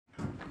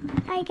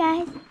Hi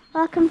guys,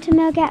 welcome to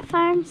Milgat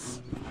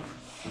Farms.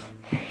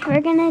 What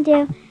we're gonna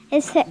do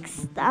is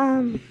fix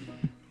the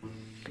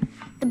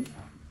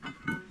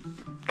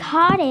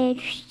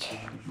cottage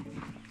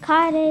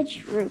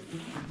roof.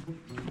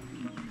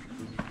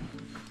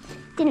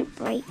 Didn't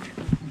break.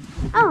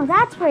 Oh,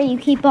 that's where you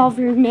keep all of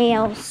your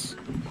nails.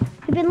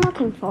 I've been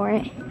looking for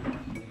it.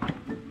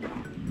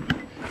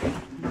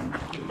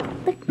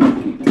 Look,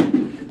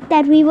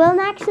 Dad, we will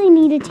actually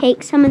need to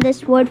take some of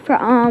this wood for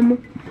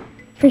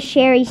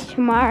Sherry's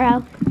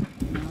tomorrow.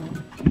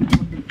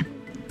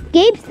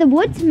 Gabe's the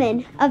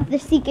woodsman of the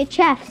Secret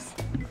Chefs.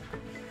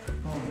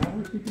 Oh, is that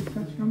where Secret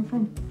Chefs come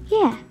from?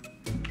 Yeah.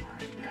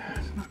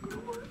 That's not gonna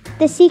work.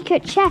 The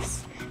Secret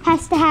Chefs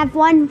has to have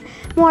one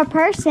more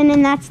person,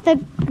 and that's the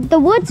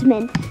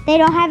woodsman. They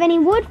don't have any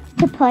wood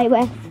to play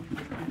with.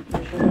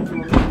 Stay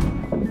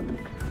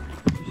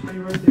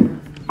right there.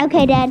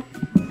 Okay, Dad.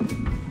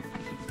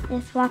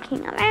 Just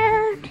walking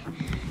around.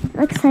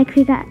 Looks like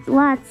we got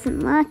lots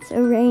and lots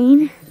of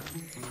rain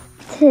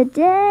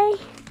today.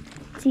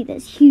 See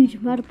those huge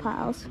mud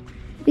piles.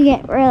 We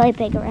get really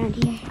big around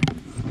here.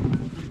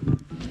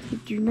 We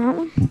do not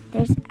want.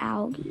 There's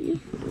algae.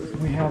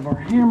 We have our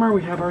hammer,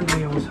 we have our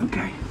nails.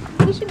 Okay.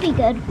 We should be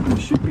good. We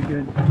should be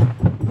good.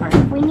 Alright.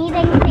 If we need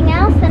anything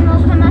else, then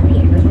we'll come up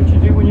here. Here's what you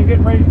do when you're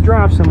getting ready to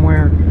drive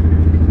somewhere.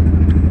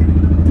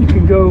 You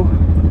can go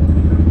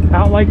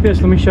out like this.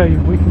 Let me show you.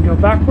 We can go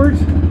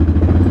backwards.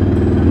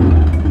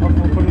 We'll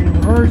put it in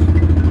reverse.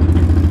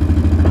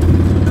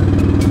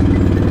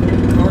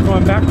 We're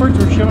going backwards.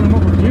 We're showing them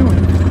what we're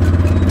doing.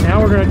 Now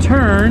we're going to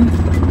turn.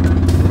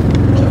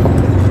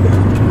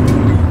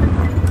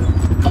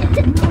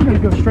 We're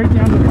going to go straight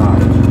down to the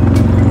cottage.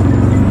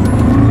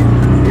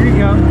 Here you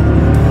go.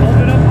 Hold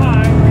it up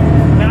high.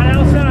 Not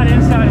outside,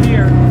 inside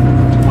here.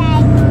 Okay.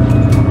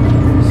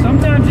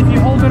 Sometimes if you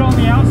hold it on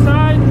the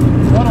outside,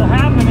 what'll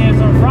happen is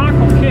a rock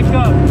will kick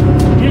up,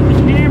 hit the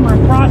camera,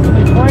 and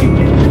possibly break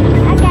it.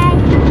 Okay.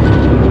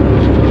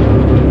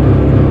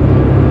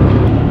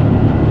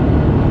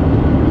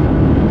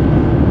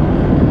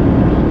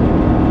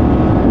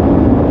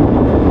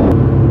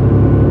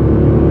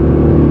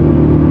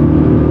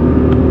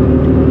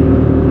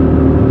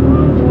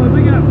 Oh boy,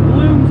 we got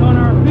blooms on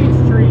our peach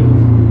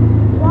trees.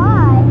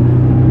 Why?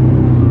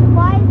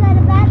 Why is that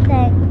a bad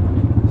thing?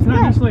 It's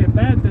not necessarily a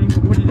bad thing,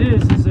 but what it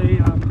is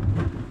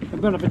a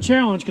bit of a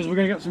challenge because we're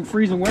going to get some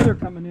freezing weather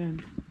coming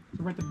in.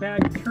 So we're at the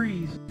bag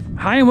trees.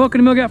 Hi and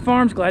welcome to Milgat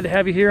Farms. Glad to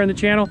have you here on the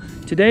channel.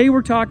 Today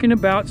we're talking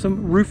about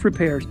some roof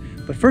repairs.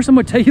 But first I'm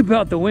going to tell you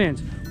about the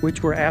winds,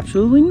 which were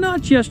absolutely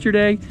nuts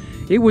yesterday.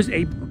 It was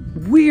a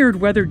weird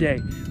weather day.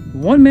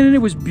 One minute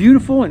it was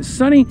beautiful and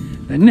sunny.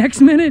 The next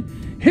minute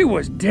it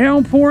was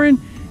downpouring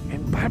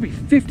and probably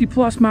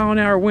 50+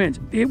 mile-an-hour winds.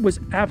 It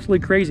was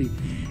absolutely crazy.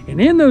 And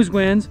in those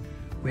winds,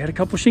 we had a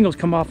couple shingles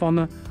come off on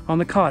the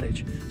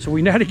cottage. So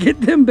we know how to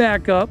get them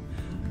back up.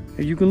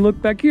 And you can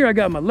look back here. I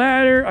got my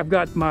ladder. I've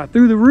got my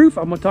through the roof.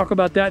 I'm going to talk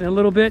about that in a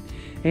little bit.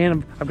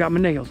 And I've got my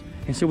nails.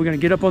 And so we're going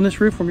to get up on this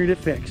roof. We're going to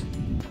get it fixed.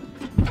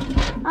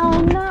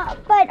 Oh no,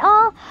 but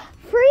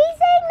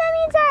freezing, that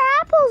means our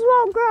apples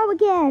won't grow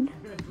again.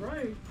 That's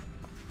right.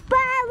 But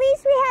at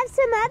least we have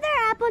some other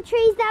apple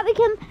trees that we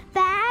can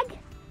bag.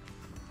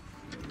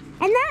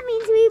 And that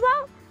means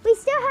we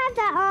still have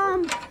that,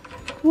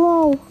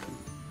 whoa.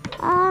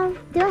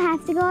 Do I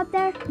have to go up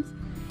there?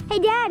 Hey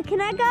Dad,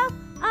 can I go,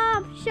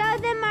 show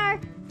them our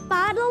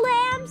bottle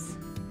lambs?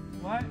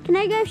 What? Can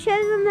I go show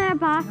them their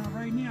bottle? Not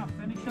right now.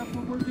 Finish up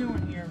what we're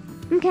doing here.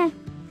 Okay.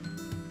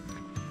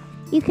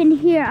 You can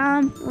hear,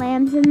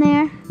 lambs in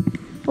there.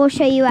 We'll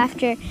show you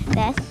after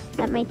this.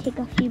 That might take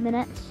a few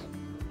minutes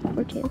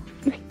or two.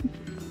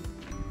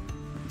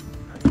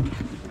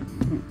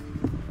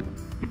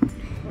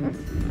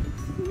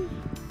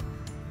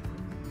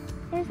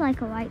 There's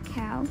like a white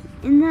cow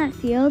in that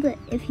field.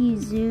 If you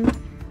zoom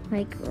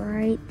like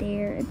right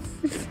there, it's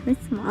so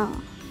small.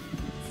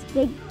 It's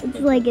big.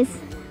 It's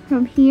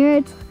from here.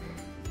 It's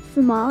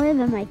smaller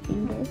than my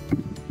finger.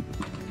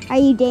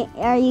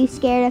 Are you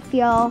scared if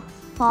you'll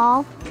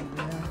fall?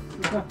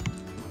 Yeah,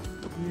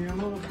 I'm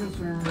a little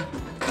concerned.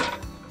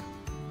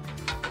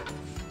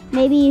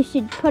 Maybe you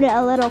should put it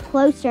a little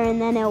closer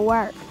and then it'll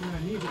work. Yeah,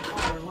 I need to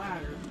call our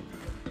ladder.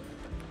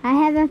 I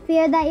have a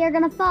fear that you're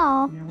gonna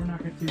fall. Yeah, we're not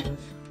going to do this.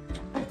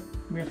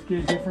 We have to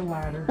get a different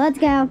ladder. Let's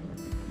go.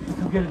 Let's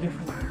go get a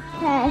different ladder.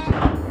 Okay.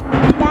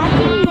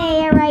 Dad's in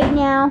there right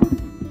now.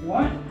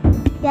 What?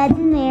 Dad's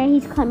in there.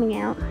 He's coming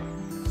out.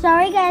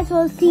 Sorry, guys.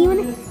 We'll see you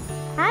in.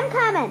 I'm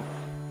coming.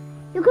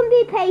 You can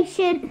be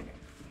patient.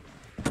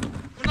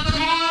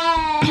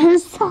 I'm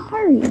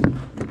sorry.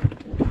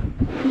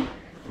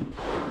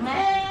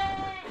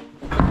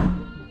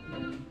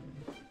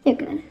 You're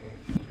good.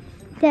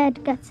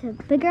 Dad got a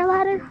bigger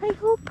ladder, I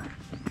hope.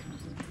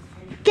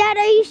 Dad,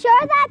 are you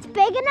sure that's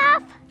big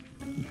enough?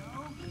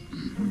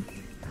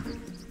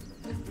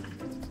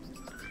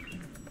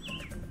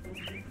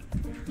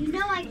 You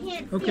know I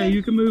can't see. Okay,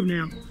 you can move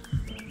now.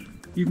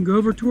 You can go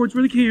over towards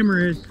where the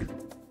camera is.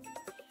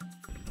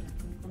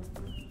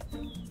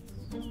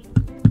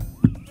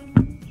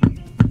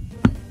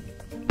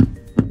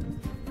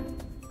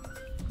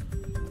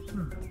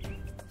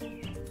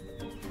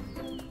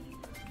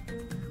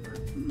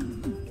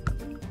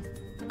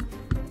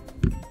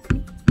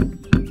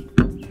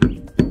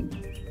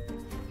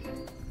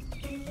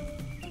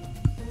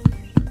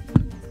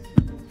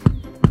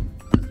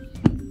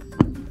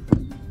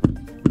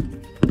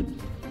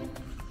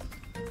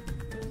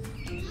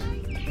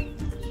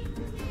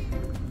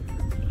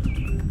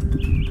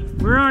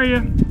 are you?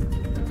 I'm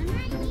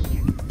right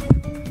here.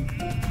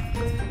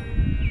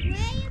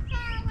 Way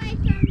far away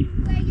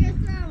from where you're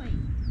throwing.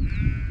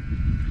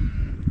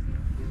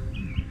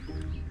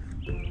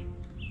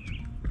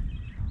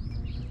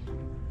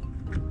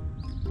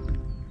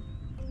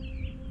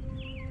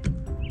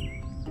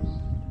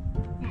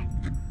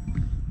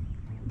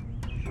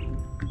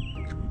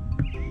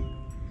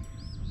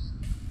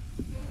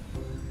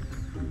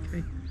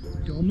 Okay,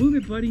 don't move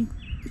it, buddy.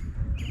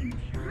 I'm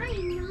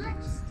trying not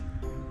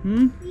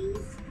Hmm?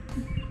 please.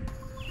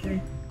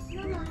 Okay.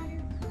 No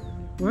ladder.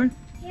 What?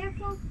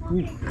 Careful. Ooh,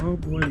 Okay. oh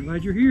boy, I'm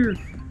glad you're here.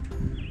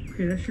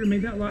 Okay, that sure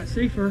made that a lot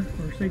safer,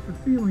 or safer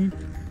feeling.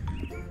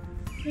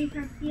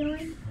 Safer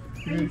feeling.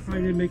 Yeah, it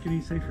probably didn't make it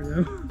any safer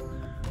though.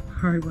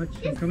 All right, watch.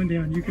 I'm coming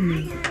down. You can I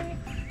move. got it.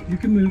 You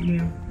can move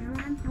now.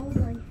 Now I'm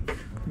holding.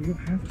 You don't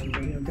have to,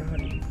 buddy. I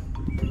got it.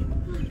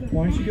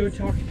 Why don't you go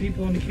talk to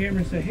people on the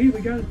camera and say, hey,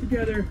 we got it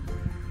together.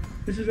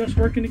 This is us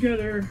working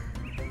together.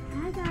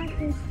 I got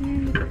this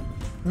one.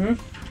 Huh?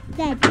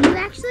 Dad, you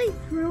actually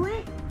threw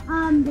it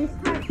this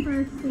part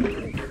first. So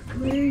it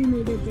literally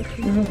made a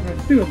difference. Well, I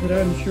threw it, but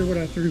I'm not sure what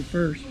I threw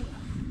first.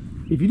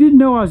 If you didn't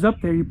know I was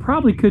up there, you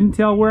probably couldn't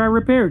tell where I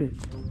repaired it.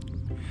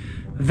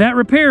 That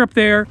repair up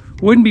there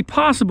wouldn't be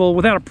possible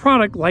without a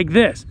product like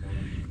this.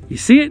 You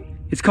see it?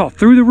 It's called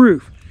Through the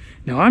Roof.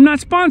 Now, I'm not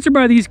sponsored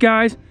by these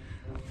guys.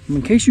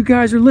 In case you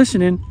guys are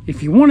listening,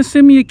 if you want to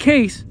send me a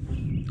case,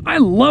 I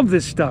love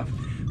this stuff.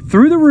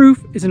 Through the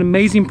Roof is an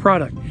amazing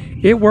product.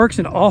 It works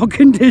in all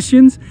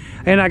conditions,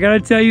 and I gotta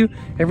tell you,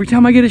 every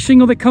time I get a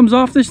shingle that comes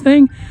off this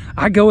thing,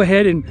 I go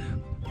ahead and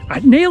I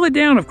nail it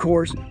down, of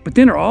course, but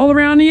then all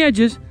around the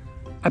edges,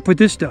 I put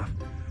this stuff.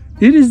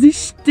 It is the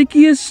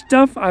stickiest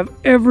stuff I've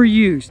ever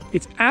used.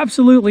 It's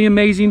absolutely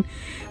amazing.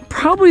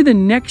 Probably the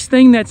next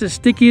thing that's as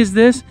sticky as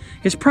this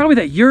is probably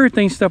that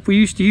urethane stuff we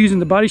used to use in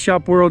the body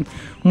shop world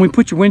when we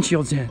put your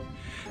windshields in.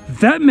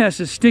 That mess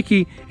is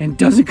sticky and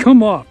doesn't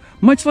come off,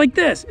 much like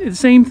this. It's the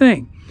same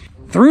thing.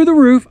 Through the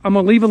Roof, I'm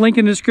gonna leave a link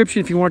in the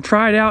description if you want to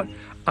try it out.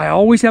 I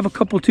always have a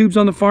couple tubes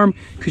on the farm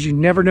because you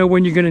never know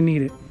when you're gonna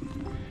need it.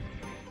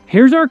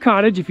 Here's our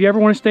cottage. If you ever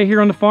want to stay here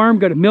on the farm,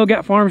 go to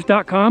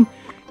milgatfarms.com.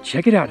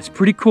 Check it out, it's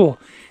pretty cool.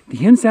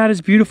 The inside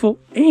is beautiful,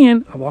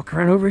 and I walk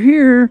around over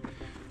here,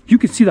 you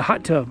can see the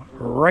hot tub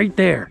right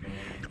there.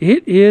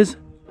 It is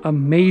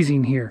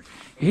amazing here.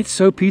 It's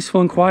so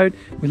peaceful and quiet.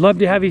 We'd love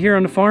to have you here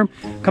on the farm.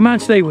 Come out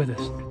and stay with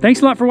us.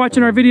 Thanks a lot for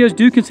watching our videos.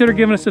 Do consider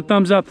giving us a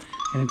thumbs up.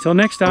 And until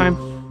next time.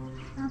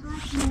 God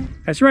bless you.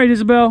 That's right,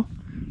 Isabel.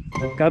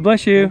 God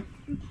bless you.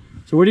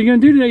 So what are you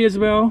gonna do today,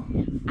 Isabel?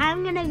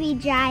 I'm gonna be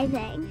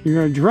driving.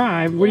 You're gonna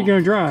drive? What are you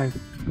gonna drive?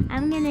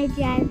 I'm gonna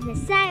drive the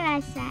side by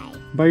side.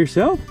 By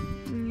yourself?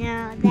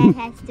 No, Dad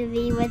has to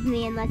be with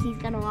me unless he's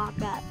gonna walk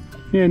up.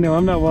 Yeah, no,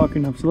 I'm not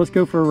walking up, so let's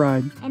go for a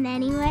ride. And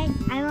anyway,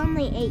 I'm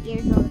only 8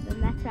 years old,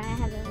 and that's why I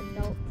have an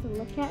adult to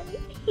look at me.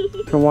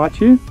 To watch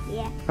you?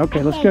 Yeah.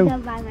 Okay, let's I go.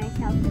 can't go by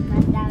myself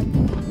unless that was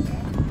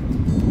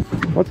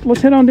dangerous.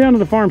 Let's head on down to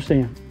the farm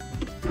stand.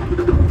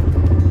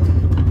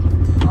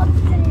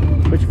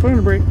 Put your foot on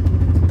the brake.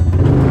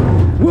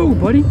 Whoa,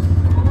 buddy.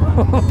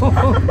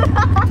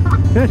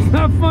 That's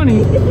not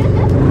funny.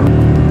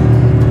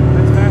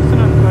 That's fast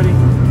enough, buddy.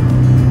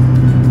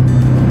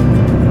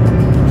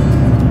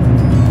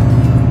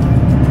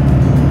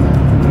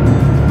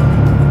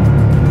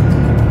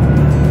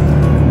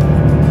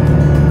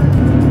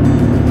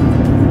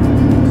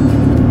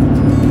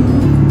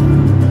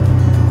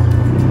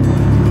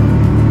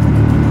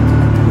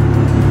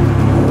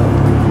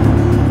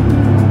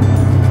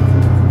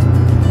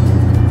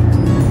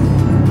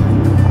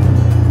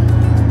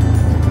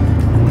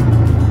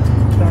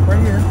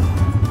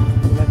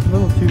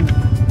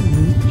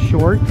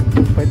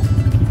 But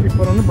keep your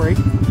foot on the brake.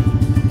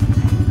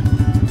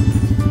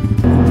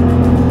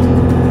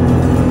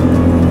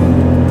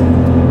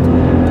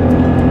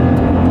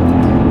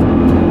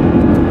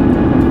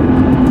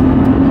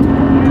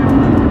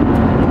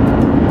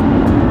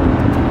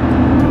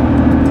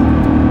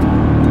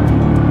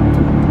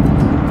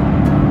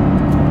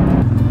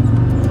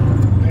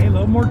 Okay, a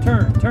little more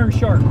turn. Turn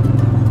sharp.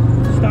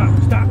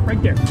 Stop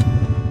right there.